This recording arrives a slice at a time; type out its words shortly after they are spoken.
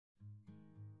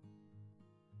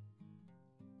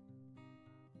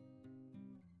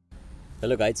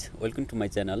Hello guys, welcome to my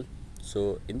channel.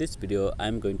 So in this video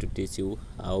I'm going to teach you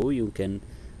how you can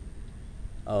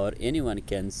or anyone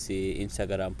can see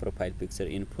Instagram profile picture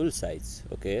in full size.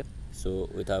 Okay, so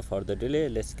without further delay,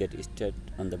 let's get started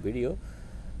on the video.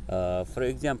 For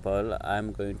example,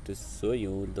 I'm going to show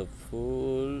you the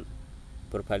full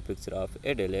profile picture of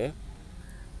Adele.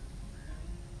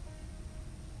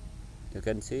 You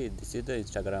can see this is the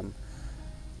Instagram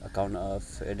account of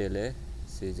Adele.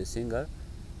 She is a singer,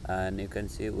 and you can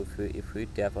see if we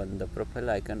tap on the profile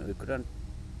icon, we couldn't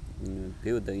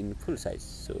view the in full size.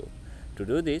 So to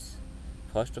do this,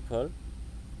 first of all,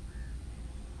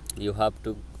 you have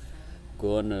to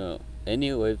go on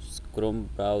any Chrome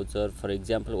browser, for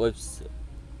example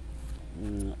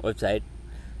website,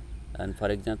 and for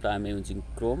example I'm using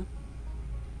Chrome.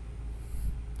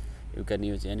 You can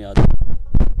use any other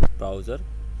browser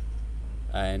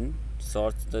and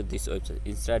search this website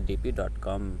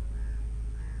instadp.com.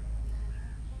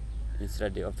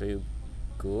 After you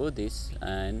go this,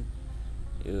 and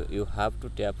you have to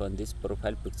tap on this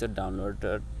profile picture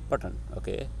download button.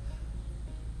 Okay,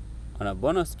 on a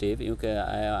bonus tip,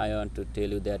 I want to tell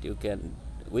you that you can,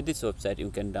 with this website, you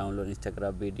can download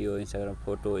Instagram video, Instagram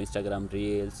photo, Instagram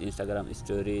reels, Instagram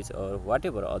stories, or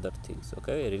whatever other things,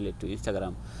 okay, related to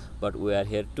Instagram. But we are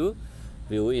here to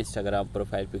view Instagram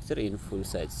profile picture in full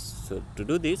size. So to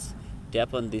do this,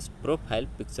 tap on this profile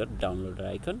picture downloader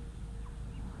icon.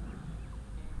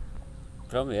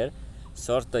 From here,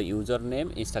 search the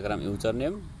username, Instagram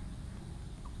username,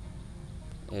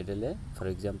 Adele, for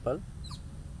example,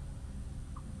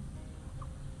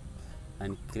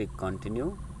 and click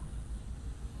continue.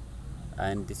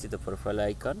 And this is the profile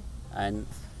icon, and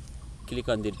click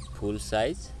on the full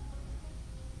size.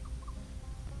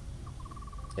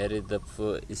 Here is the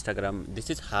Instagram. This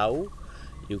is how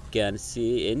you can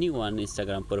see anyone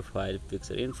Instagram profile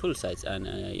picture in full size, and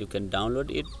you can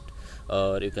download it,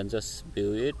 or you can just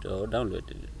view it or download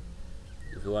it.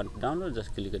 If you want to download,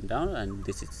 just click on download, and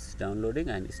this is downloading,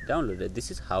 and it's downloaded.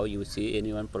 This is how you see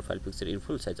anyone profile picture in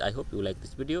full size. I hope you like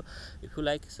this video. If you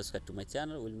like, subscribe to my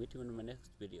channel. We'll meet you in my next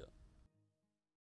video.